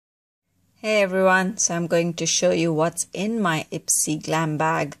Hey everyone, so I'm going to show you what's in my Ipsy glam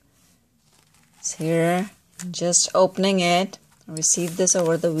bag. It's here, just opening it. I received this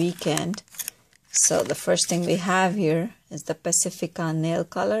over the weekend. So the first thing we have here is the Pacifica nail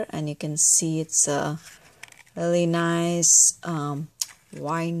color, and you can see it's a really nice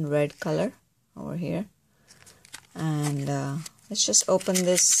wine red color over here. And let's just open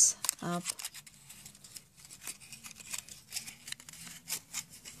this up.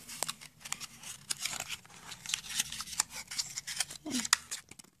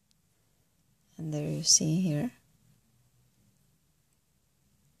 And there you see here.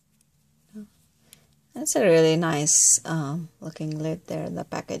 That's a really nice looking lid there. The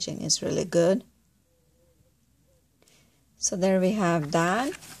packaging is really good. So there we have that.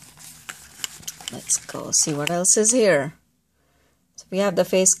 Let's go see what else is here. So we have the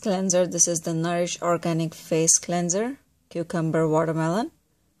face cleanser. This is the Nourish Organic Face Cleanser. Cucumber watermelon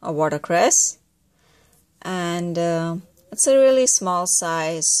or watercress. And it's a really small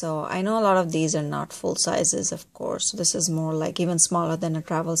size, so I know a lot of these are not full sizes, of course. This is more like even smaller than a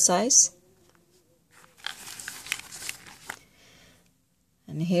travel size.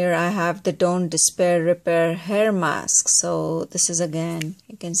 And here I have the Don't Despair Repair Hair Mask. So this is, again,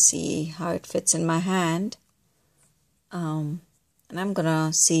 you can see how it fits in my hand. And I'm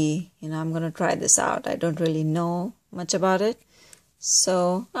gonna see, I'm gonna try this out. I don't really know much about it.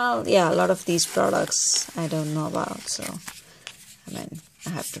 So, well, yeah, a lot of these products I don't know about. So, I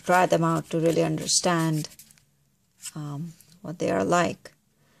have to try them out to really understand what they are like.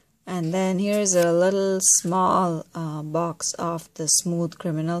 And then here's a little small box of the Smooth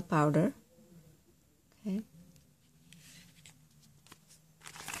Criminal Powder. Okay.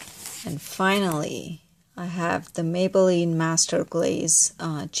 And finally, I have the Maybelline Master Glaze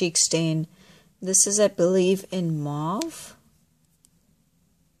Cheek Stain. This is, I believe, in Mauve.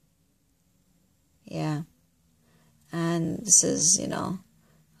 Yeah, and this is,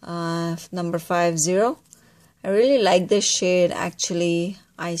 number 50. I really like this shade. Actually,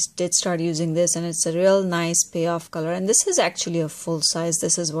 I did start using this, and it's a real nice payoff color. And this is actually a full size.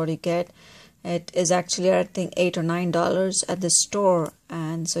 This is what you get. It is actually, I think, $8 or $9 at the store,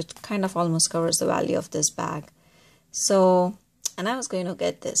 and so it kind of almost covers the value of this bag. So, and I was going to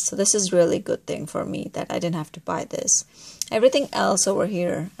get this. So this is really good thing for me that I didn't have to buy this. Everything else over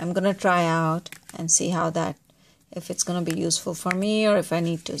here, I'm going to try out and see how that, if it's going to be useful for me or if I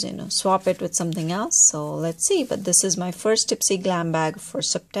need to, swap it with something else. So let's see. But this is my first Ipsy glam bag for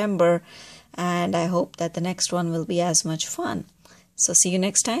September, and I hope that the next one will be as much fun. So see you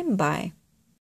next time. Bye.